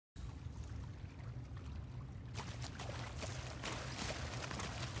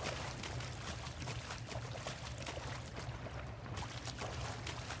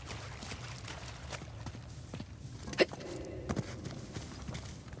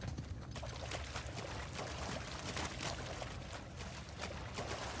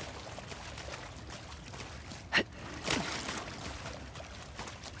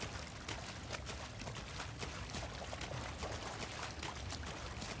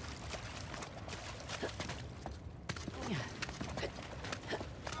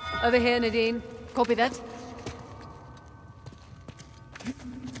Over here, Nadine. Copy that.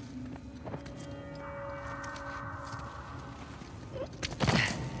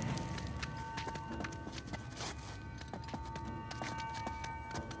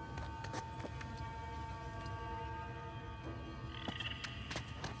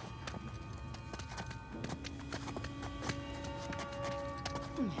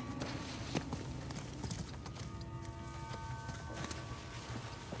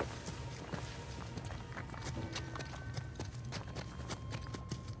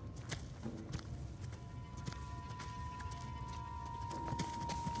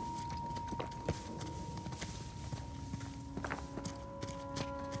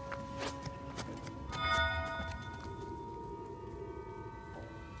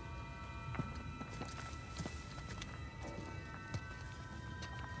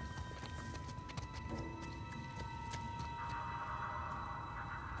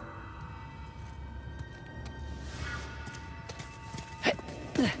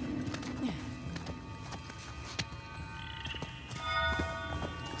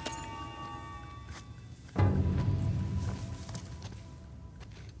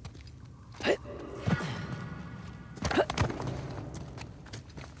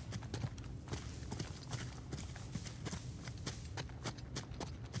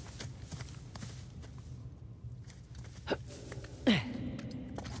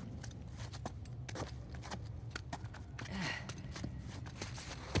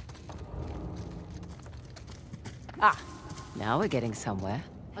 Ah, now we're getting somewhere.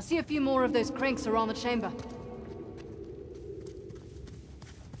 I see a few more of those cranks around the chamber.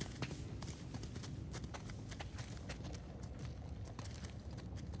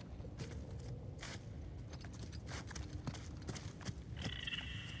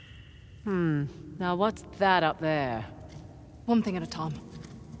 Now what's that up there? One thing at a time.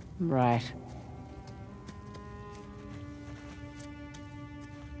 Right.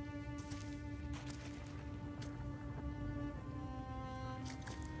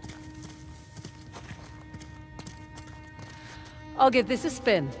 I'll give this a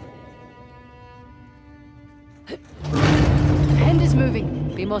spin. Hand is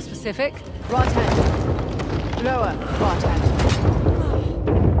moving. Be more specific. Right hand. Lower right hand.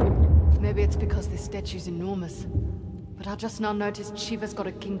 Maybe it's because this statue's enormous. But I just now noticed Shiva's got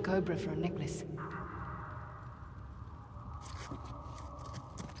a king cobra for a necklace.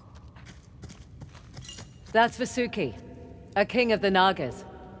 That's Vasuki, a king of the Nagas.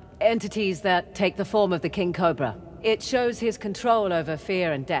 Entities that take the form of the king cobra. It shows his control over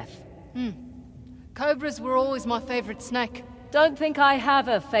fear and death. Cobras were always my favorite snake. Don't think I have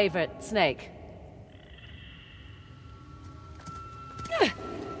a favorite snake.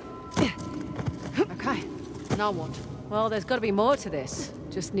 Okay, now what? Well, there's got to be more to this.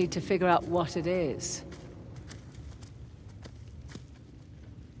 Just need to figure out what it is.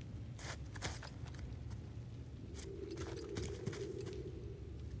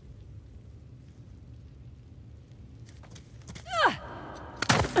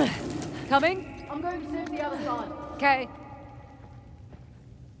 Coming? I'm going to search the other side. Okay.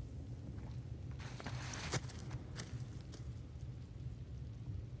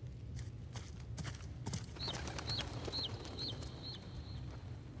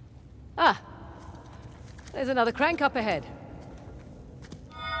 Ah, there's another crank up ahead.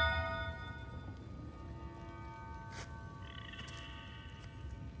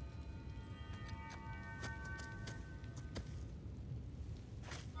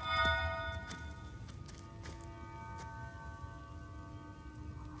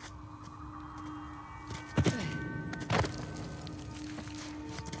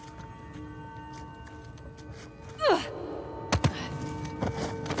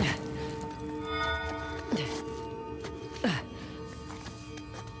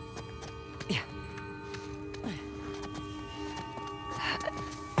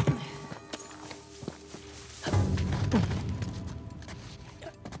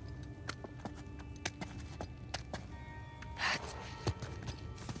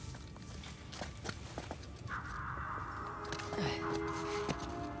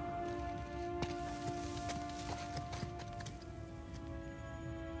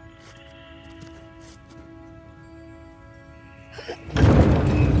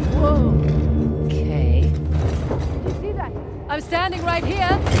 I'm standing right here.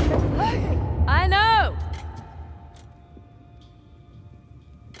 I know.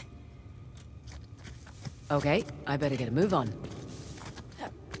 Okay, I better get a move on.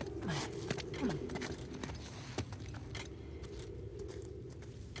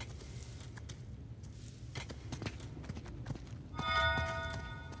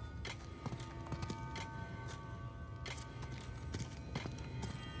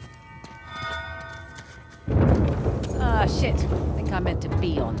 shit. I think I meant to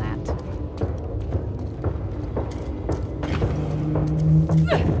be on that.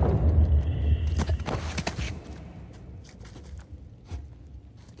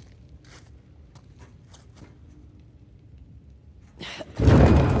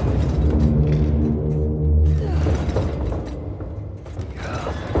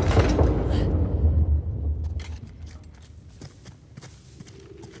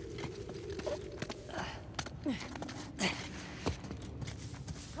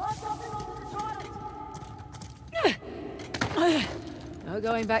 No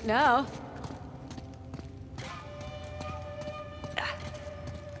going back now.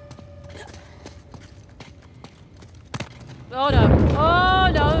 Oh no. Oh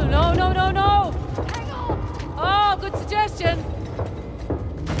no, no, no, no, no! Hang on! Oh, good suggestion.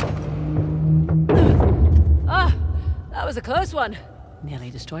 Ah, that was a close one. Nearly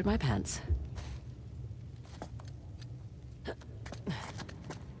destroyed my pants.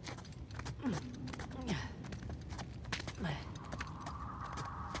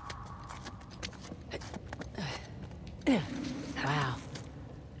 Wow.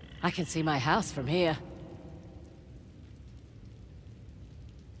 I can see my house from here.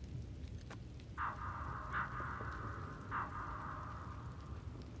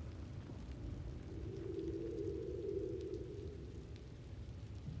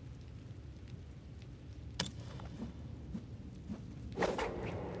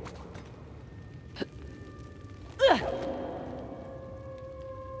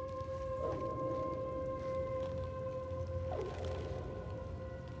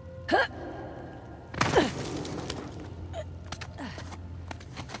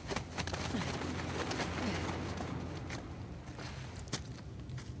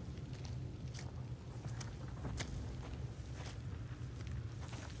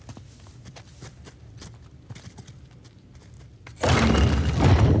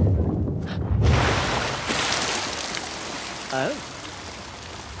 Oh.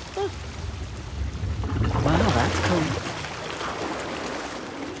 Wow, that's cool.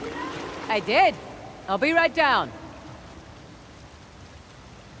 I did. I'll be right down.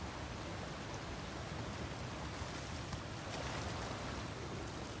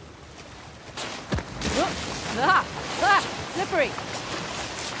 Slippery.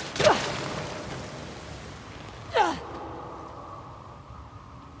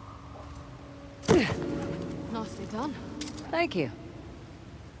 Nicely done. Thank you.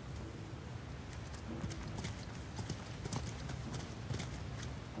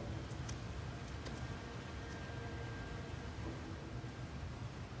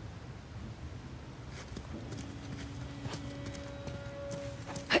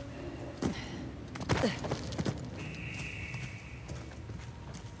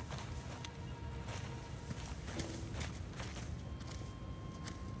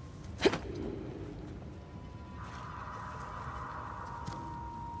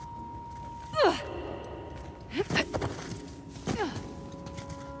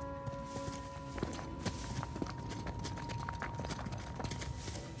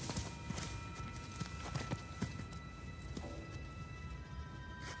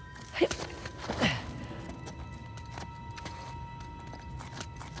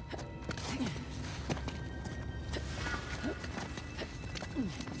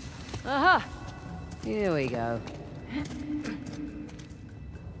 Aha! Here we go.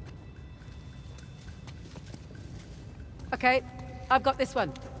 Okay, I've got this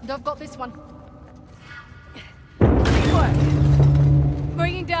one. And I've got this one. Good work.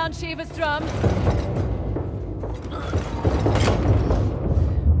 Bringing down Shiva's drum.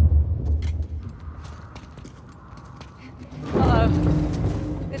 Uh-oh.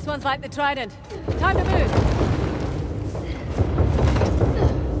 This one's like the trident. Time to move.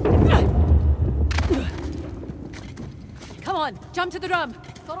 Come on, jump to the drum.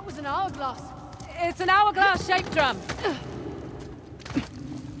 Thought it was an hourglass. It's an hourglass-shaped drum.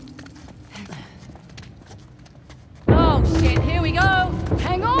 Oh shit, here we go.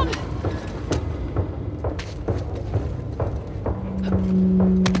 Hang on!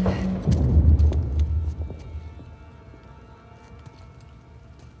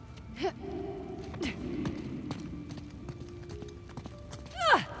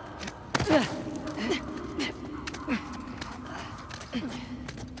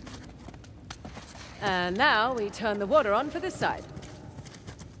 And now we turn the water on for this side.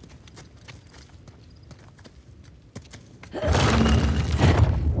 And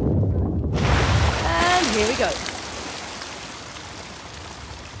here we go.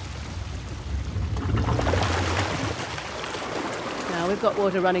 Now we've got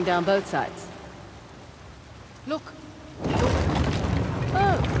water running down both sides. Look,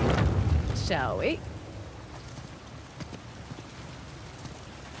 shall we?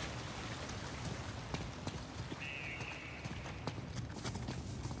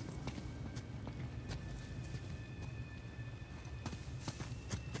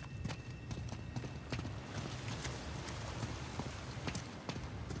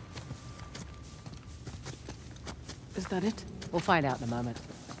 Is that it? We'll find out in a moment.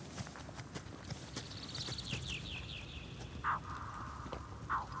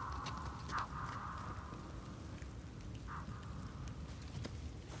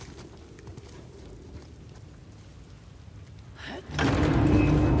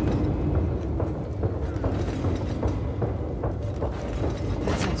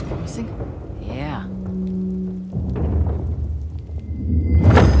 That sounds promising. Yeah.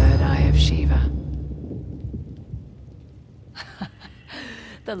 Third eye of Shiva.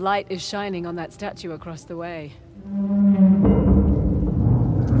 The light is shining on that statue across the way.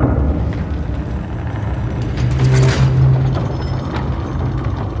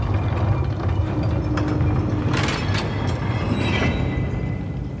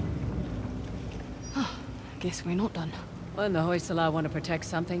 Guess we're not done. When the Hoysala want to protect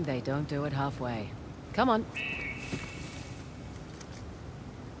something, they don't do it halfway. Come on.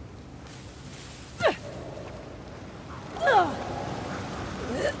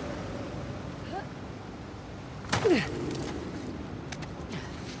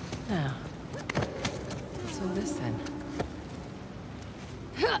 Now, what's all this then?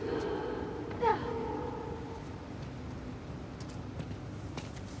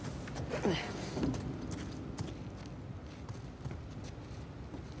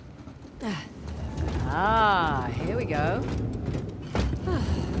 Ah, here we go.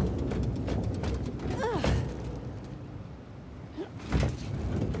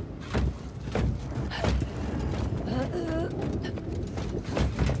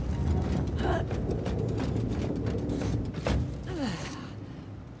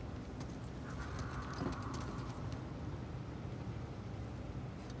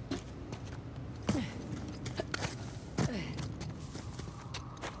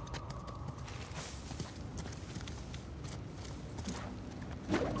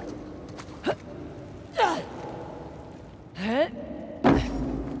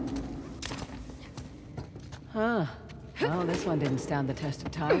 Huh. Well, this one didn't stand the test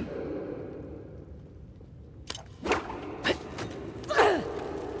of time.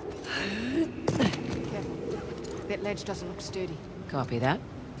 Careful. That ledge doesn't look sturdy. Copy that.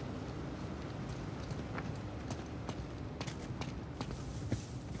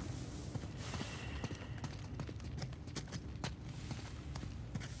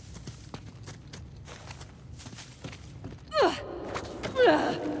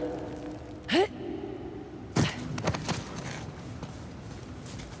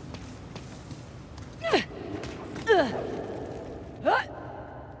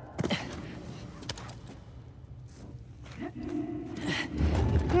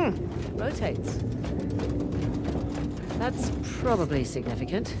 Rotates. That's probably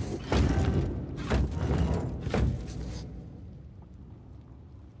significant.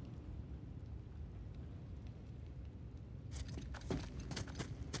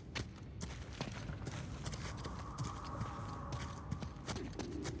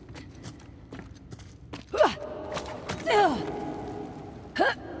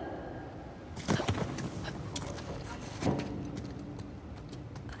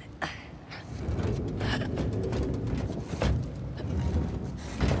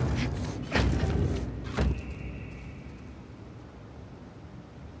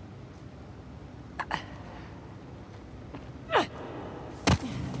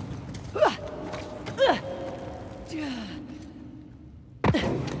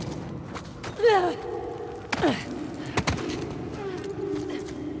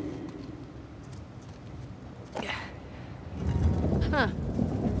 Huh.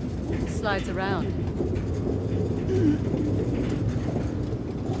 Slides around.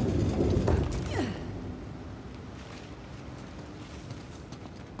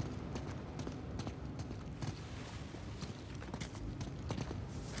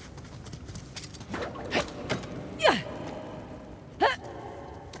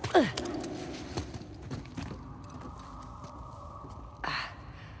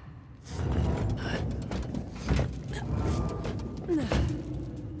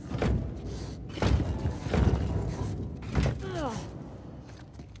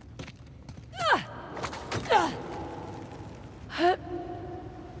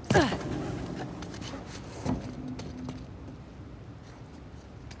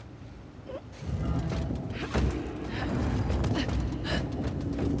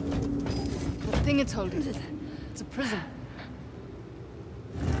 thing it's holding. It's a prism.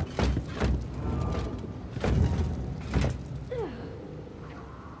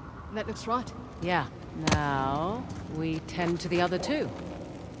 That looks right. Yeah. Now, we tend to the other two.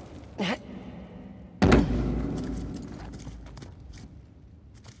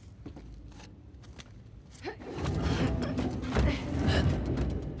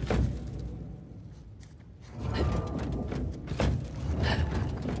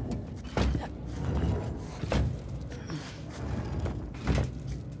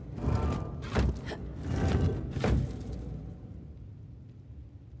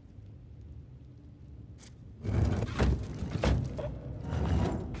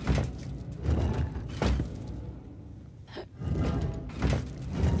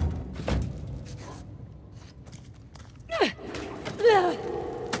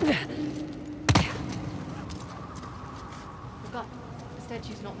 Forgot. The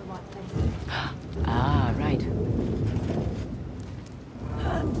statue's not the right place. Ah, right.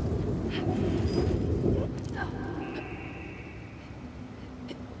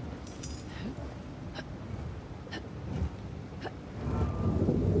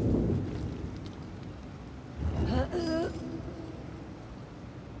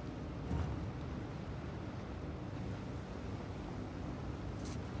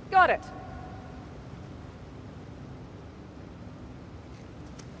 Got it.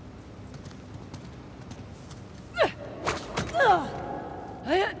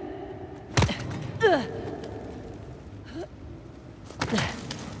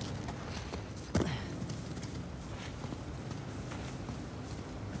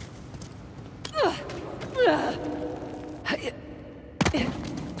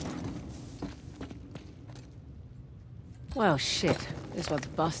 Well, shit. This one's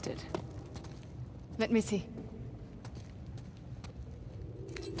busted. Let me see.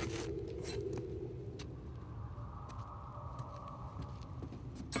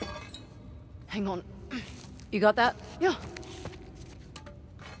 Hang on. You got that? Yeah.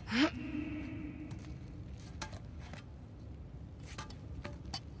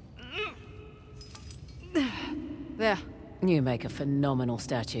 There. You make a phenomenal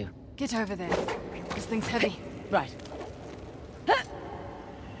statue. Get over there. This thing's heavy. Right.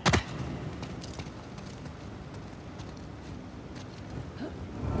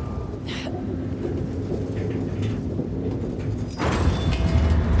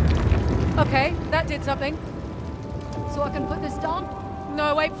 Okay, that did something. So I can put this down?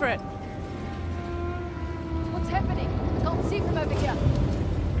 No, wait for it. What's happening? I can't see from over here.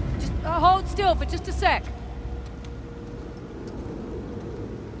 Just hold still for just a sec.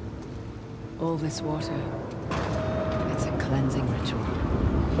 All this water. It's a cleansing ritual.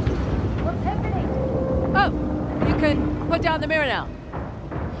 What's happening? Oh, you can put down the mirror now.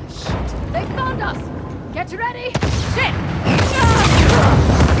 Shit. They found us! Get ready! Shit! Ah!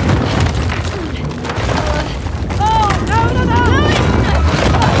 Oh, no, no, no!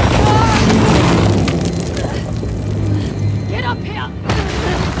 Get up here!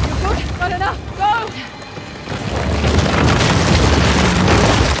 You're good? Not enough. Go!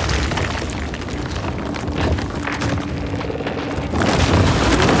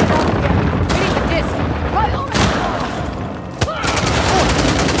 We need the disc. Right on it!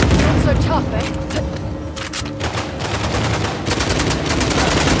 Not so tough, eh?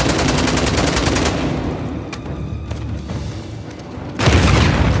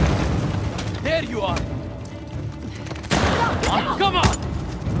 There you are! Come on!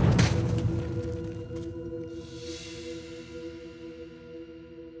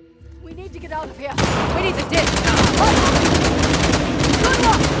 We need to get out of here. We need the disc. Good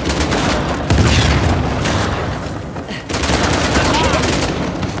luck!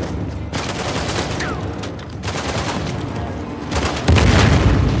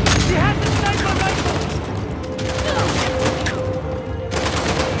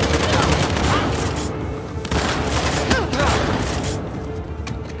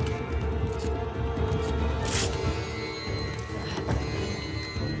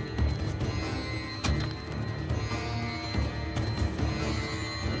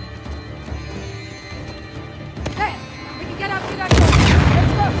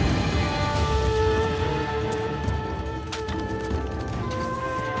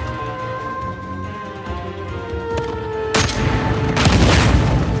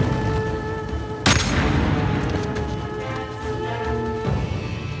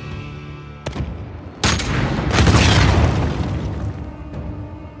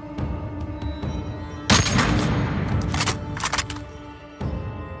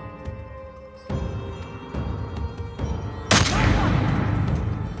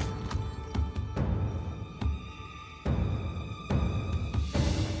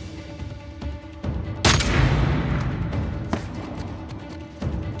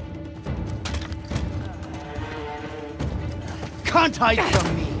 can't hide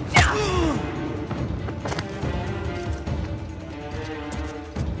from me!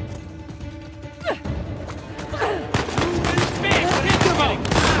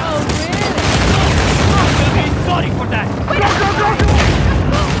 Sorry for that!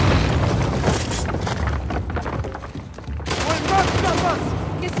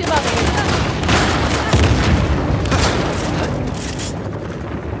 Kiss your mother.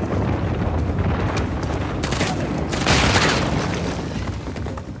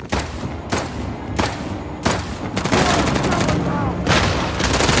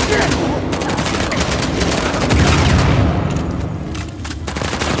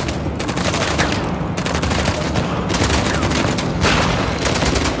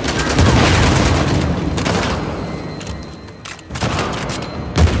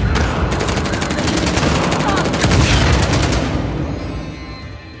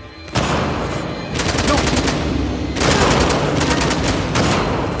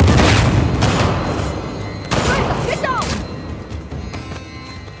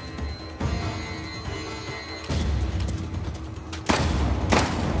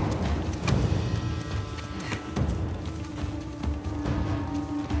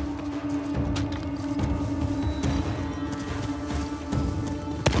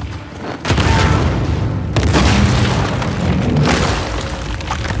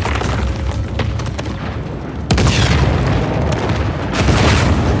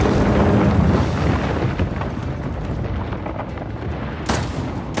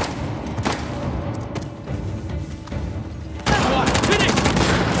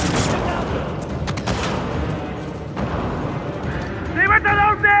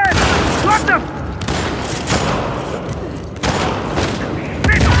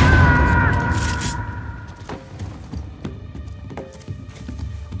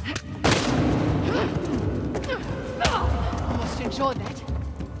 Sure that.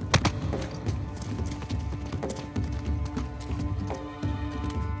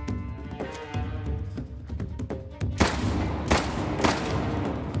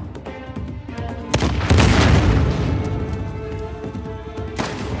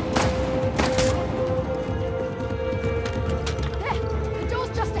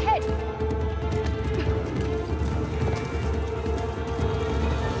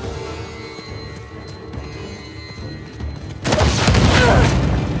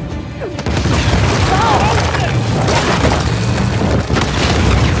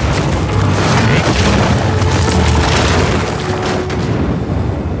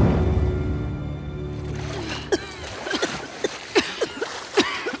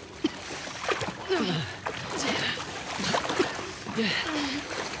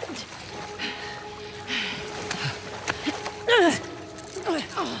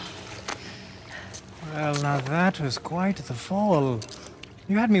 Well, now that was quite the fall.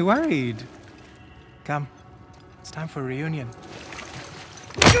 You had me worried. Come, it's time for a reunion.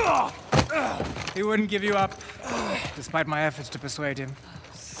 He wouldn't give you up, despite my efforts to persuade him.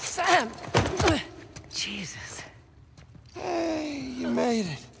 Sam! Jesus. Hey, you made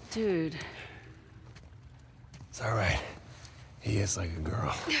it. Dude. It's all right. He is like a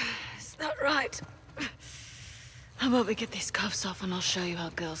girl. Is that right? How about we get these cuffs off and I'll show you how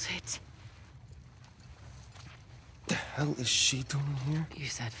girls hit. The hell is she doing here? You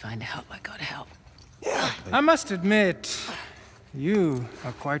said find help, I gotta help. Yeah. I must admit, you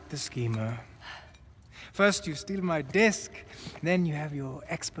are quite the schemer. First you steal my disc, then you have your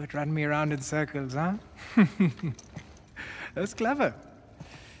expert run me around in circles, huh? That's clever.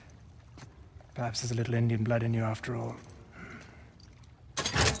 Perhaps there's a little Indian blood in you after all.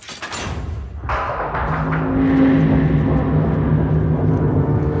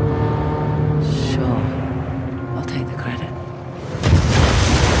 Sure. I'll take the credit.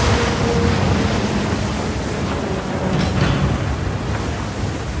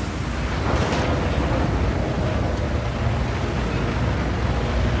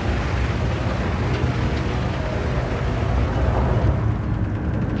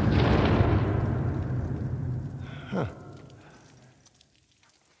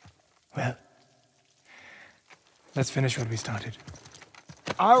 Well, let's finish what we started.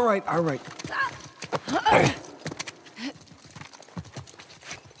 All right, all right.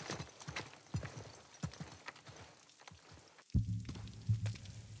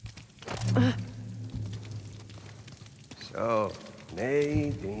 So,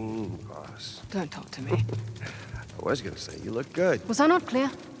 Nadine Ross. Don't talk to me. I was gonna say, you look good. Was I not clear?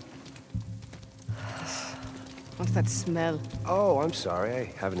 What's that smell? Oh, I'm sorry. I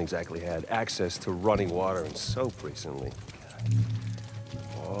haven't exactly had access to running water and soap recently.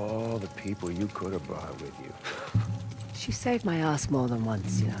 All the people you could have brought with you. She saved my ass more than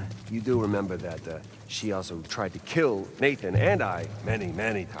once, you know. You do remember that she also tried to kill Nathan and I many,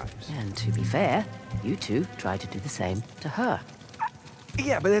 many times. And to be fair, you two tried to do the same to her.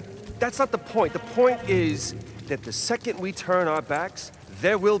 Yeah, but that's not the point. The point is that the second we turn our backs,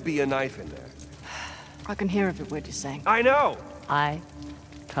 there will be a knife in there. I can hear every word you're saying. I know! I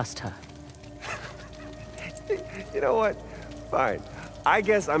trust her. You know what? Fine. I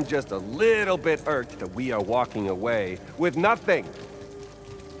guess I'm just a little bit irked that we are walking away with nothing.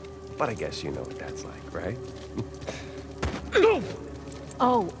 But I guess you know what that's like, right?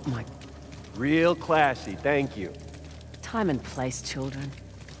 Oh, my... Real classy, thank you. Time and place, children.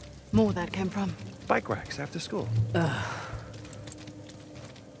 More that came from. Bike racks after school.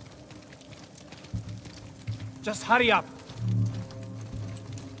 Just hurry up.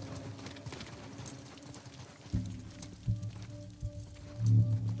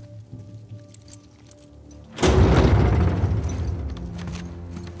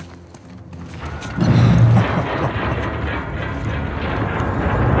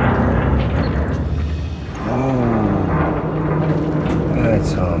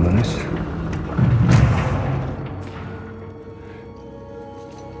 That's ominous.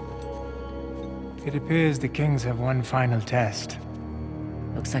 It appears the kings have one final test.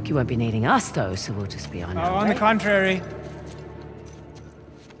 Looks like you won't be needing us, though, so we'll just be on our On way. the contrary.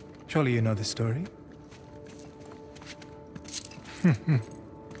 Surely you know the story.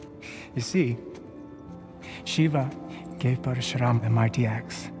 You see, Shiva gave Parashuram a mighty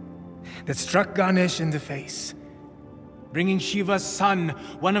axe that struck Ganesh in the face, bringing Shiva's son,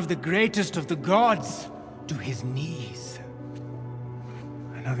 one of the greatest of the gods, to his knees.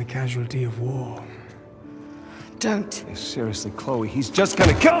 Another casualty of war. Don't. Hey, seriously, Chloe, he's just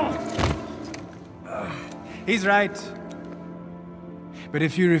gonna kill him! He's right. But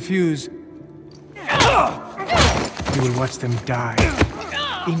if you refuse, you will watch them die,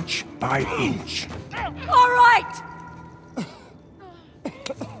 inch by inch. All right!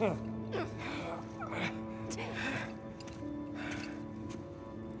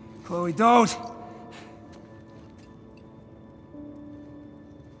 Chloe, don't!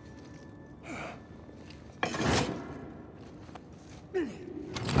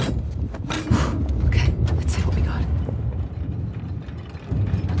 Okay, let's see what we got.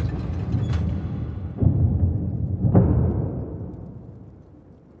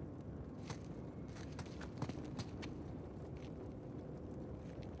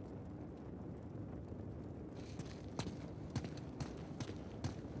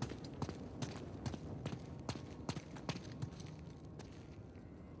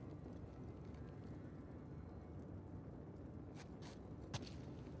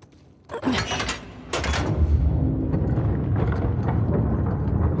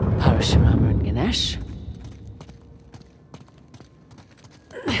 Parashuram and Ganesh.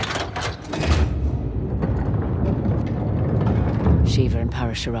 Shiva and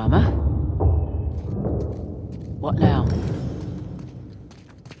Parashurama. What now?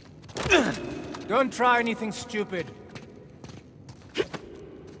 Don't try anything stupid.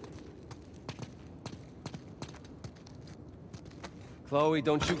 Chloe,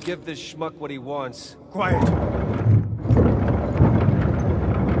 don't you give this schmuck what he wants. Quiet.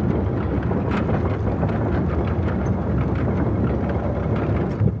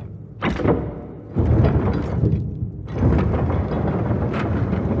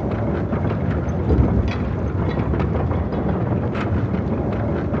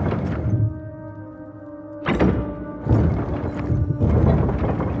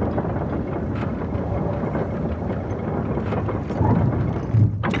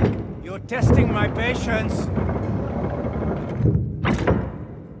 You're testing my patience.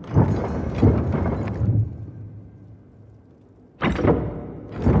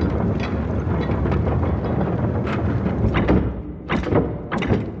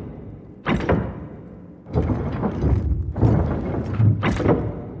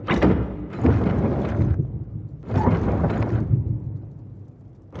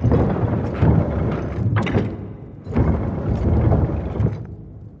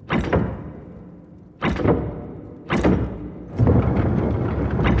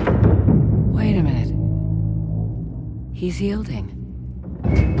 Wait a minute. He's yielding.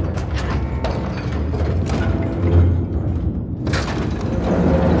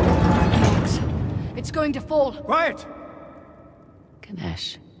 It's going to fall. Quiet!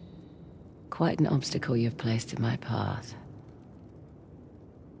 Ganesh, quite an obstacle you've placed in my path.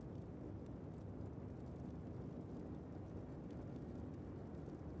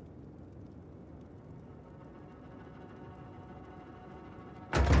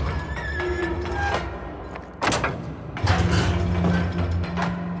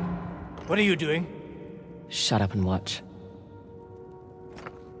 What are you doing? Shut up and watch.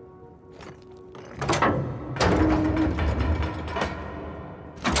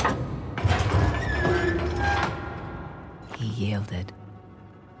 He yielded.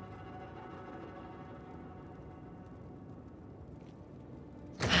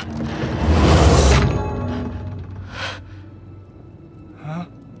 Huh?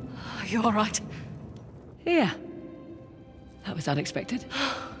 Are you all right? Yeah. That was unexpected.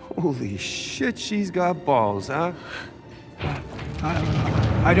 Holy shit, she's got balls, huh?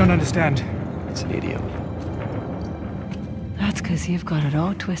 I don't understand. It's an idiom. That's because you've got it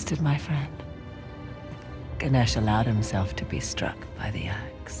all twisted, my friend. Ganesh allowed himself to be struck by the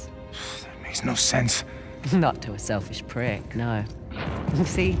axe. That makes no sense. Not to a selfish prick, no.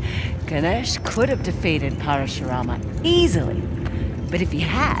 See, Ganesh could have defeated Parashurama easily. But if he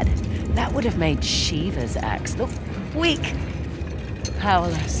had, that would have made Shiva's axe look weak.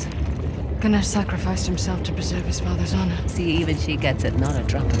 Powerless. Ganesh sacrificed himself to preserve his father's honor. See, even she gets it, not a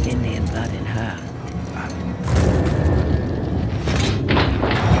drop of Indian blood in her.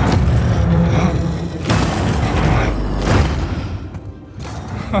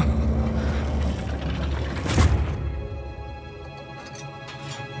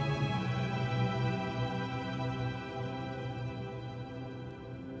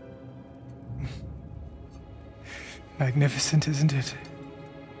 Magnificent, isn't it?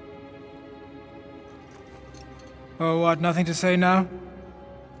 Oh, what? Nothing to say now?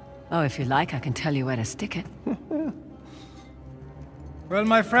 Oh, if you like, I can tell you where to stick it. Well,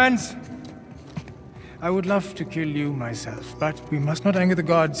 my friends, I would love to kill you myself, but we must not anger the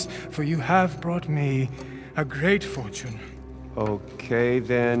gods, for you have brought me a great fortune. Okay,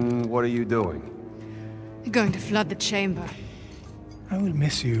 then what are you doing? You're going to flood the chamber. I will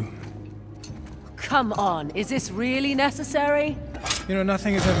miss you. Come on, is this really necessary? You know,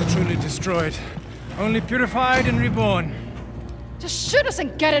 nothing is ever truly destroyed. Only purified and reborn. Just shoot us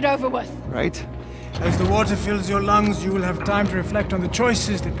and get it over with. Right? As the water fills your lungs, you will have time to reflect on the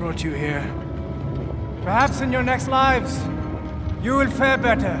choices that brought you here. Perhaps in your next lives, you will fare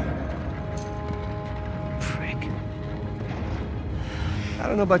better. Prick. I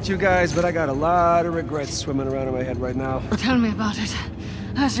don't know about you guys, but I got a lot of regrets swimming around in my head right now. Tell me about it.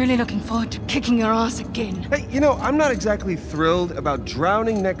 I was really looking forward to kicking your ass again. Hey, you know, I'm not exactly thrilled about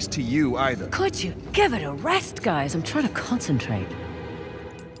drowning next to you either. Could you give it a rest, guys? I'm trying to concentrate.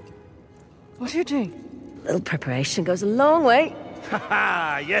 What are you doing? A little preparation goes a long way.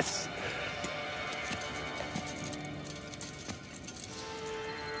 Haha, yes!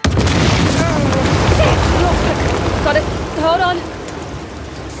 Got it. Hold on.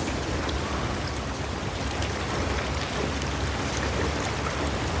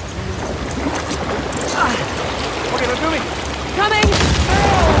 Okay, let's move it! Coming!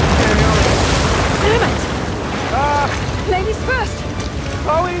 Damn it! Ladies first!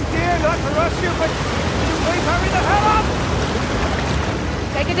 Chloe, dear, not to rush you, but please hurry the hell up!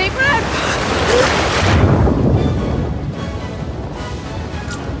 Take a deep breath!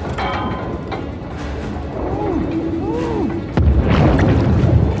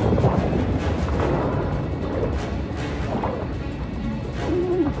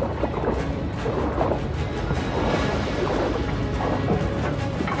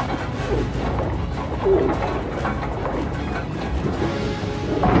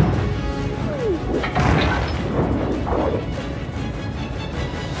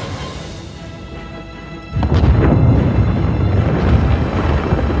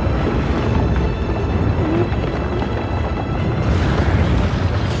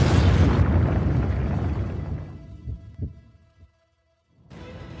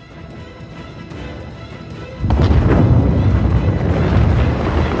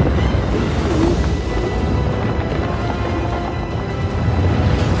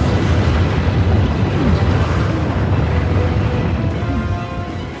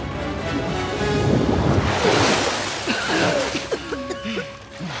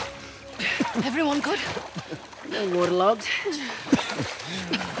 Everyone good? No waterlogged.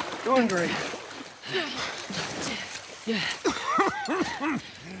 Doing great.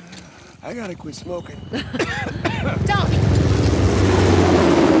 I gotta quit smoking. Down!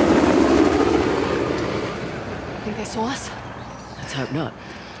 Think they saw us? Let's hope not.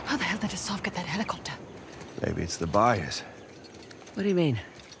 How the hell did Asaf get that helicopter? Maybe it's the buyers. What do you mean?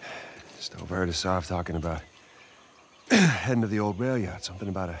 Just overheard Asaf talking about heading to the old rail yard, something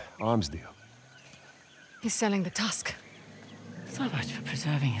about an arms deal. He's selling the Tusk. So much for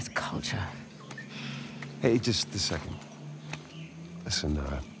preserving his culture. Hey, just a second. Listen,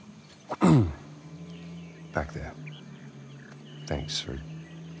 back there. Thanks for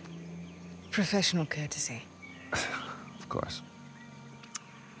Professional courtesy. Of course.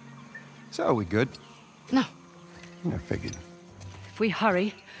 So, are we good? No. I figured. If we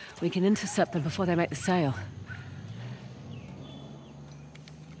hurry, we can intercept them before they make the sale.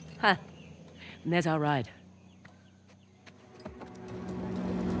 Huh. And there's our ride.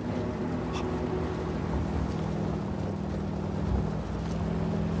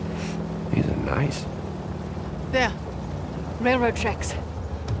 These are nice. There. Railroad tracks.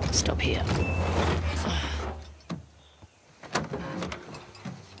 Stop here.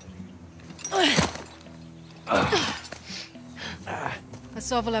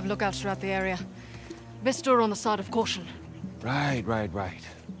 Asov will have lookouts throughout the area. Best door on the side of caution. Right.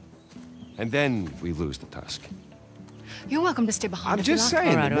 And then we lose the Tusk. You're welcome to stay behind. I'm if you just like.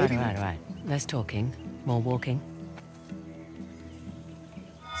 saying All that right. maybe... Less talking, more walking.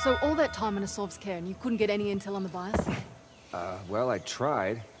 So all that time in Asov's care and you couldn't get any intel on the buyers? Well, I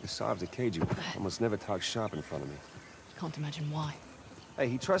tried. Asav's a Keiju. Almost never talks shop in front of me. Can't imagine why. Hey,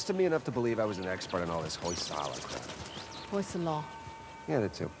 he trusted me enough to believe I was an expert in all this Hoysala crap. Voice the law. Yeah,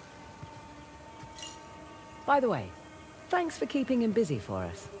 that too. By the way, thanks for keeping him busy for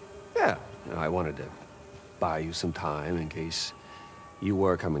us. Yeah, I wanted to buy you some time in case you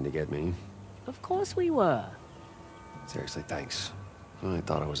were coming to get me. Of course we were. Seriously, thanks. I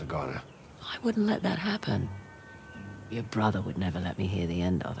thought I was a goner. I wouldn't let that happen. Your brother would never let me hear the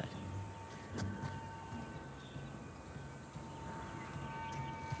end of it.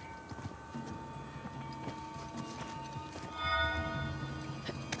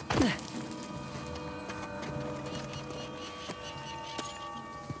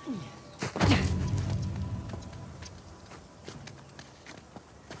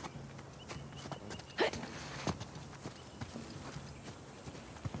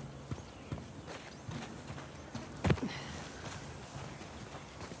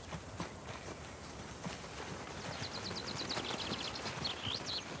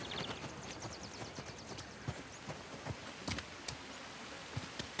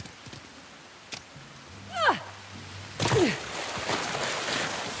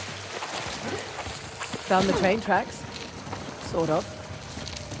 Found the train tracks. Sort of.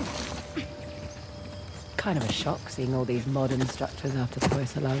 Kind of a shock seeing all these modern structures after the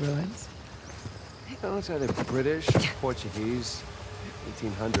Hoysala ruins. Well, it's either British, Portuguese,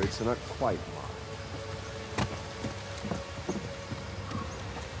 1800s, so not quite modern.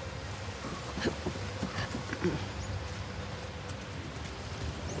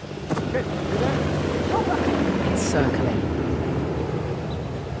 It's circling.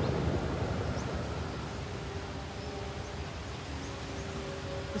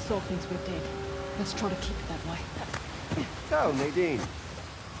 Asov thinks we're dead. Let's try to keep it that way. So, Nadine.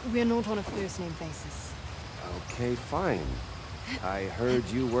 We're not on a first-name basis. Okay, fine. I heard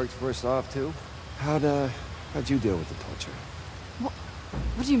you worked for Asov too. How'd you deal with the torture?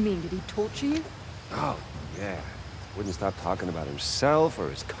 What do you mean? Did he torture you? Oh, yeah. Wouldn't stop talking about himself or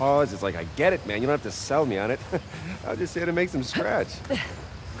his cause. It's like, I get it, man. You don't have to sell me on it. I'll just here to make some scratch.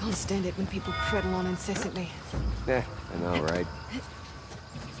 Can't stand it when people prattle on incessantly. Yeah, I know, right?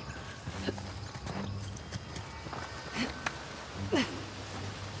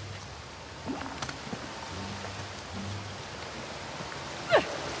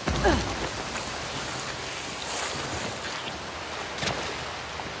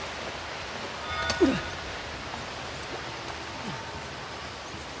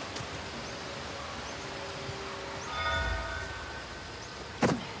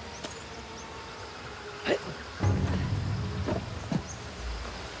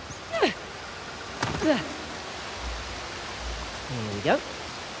 Here we go.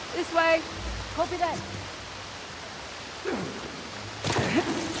 This way. Copy that.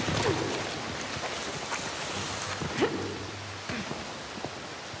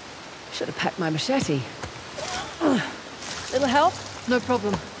 Should have packed my machete. Little help? No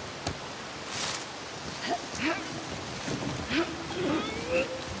problem.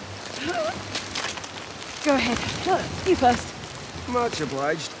 Go ahead. No, you first. Much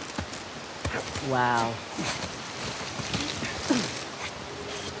obliged. Wow.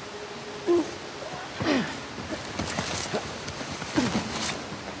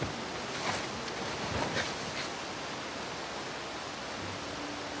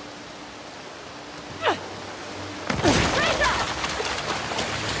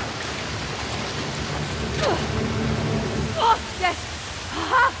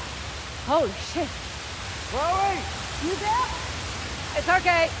 Holy shit. Chloe! You there? It's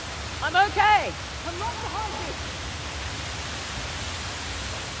okay. I'm okay. I'm right behind you.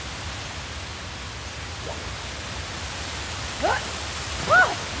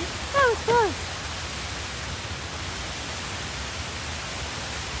 That was close.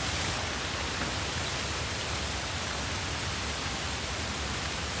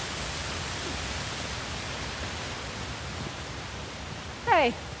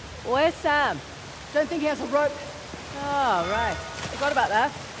 Hey, where's Sam? Don't think he has a rope. Oh, right. Forgot about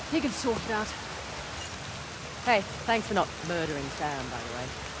that. He can sort it out. Hey, thanks for not murdering Sam, by the way.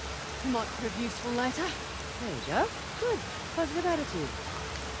 Might prove useful later. There you go. Good. Positive attitude.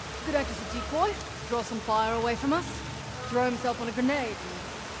 Could act as a decoy, draw some fire away from us, throw himself on a grenade and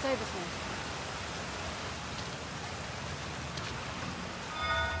save us all.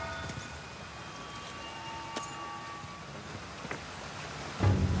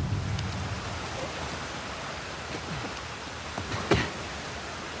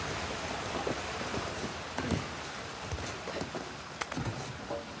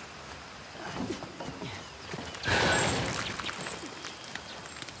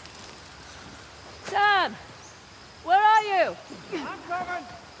 Sam! Where are you? I'm coming!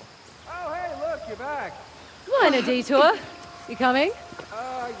 Oh, hey, look, you're back. Minor detour. You coming?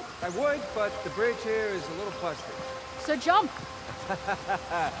 I would, but the bridge here is a little busted. So jump!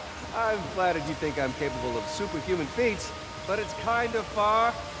 I'm flattered you think I'm capable of superhuman feats, but it's kind of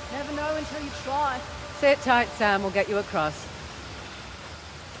far. Never know until you try. Sit tight, Sam. We'll get you across.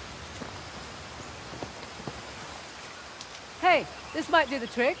 Hey, this might do the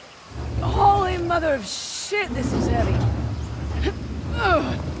trick. Holy mother of shit, this is heavy.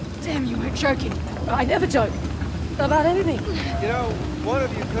 Ugh. Damn, you weren't joking. I never joke. About anything. You know, one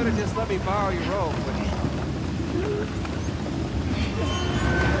of you could have just let me borrow your rope, but...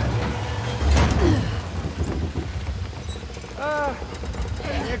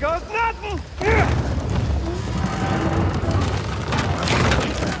 Here goes nothing!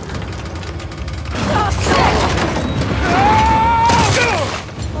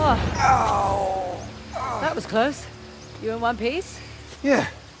 Oh, that was close. You in one piece? Yeah.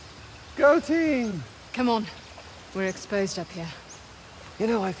 Go team! Come on. We're exposed up here. You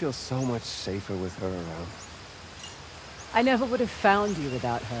know, I feel so much safer with her around. I never would have found you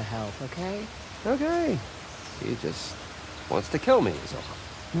without her help, okay? Okay. She just wants to kill me, is all.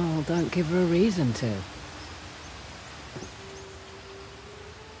 Well, don't give her a reason to.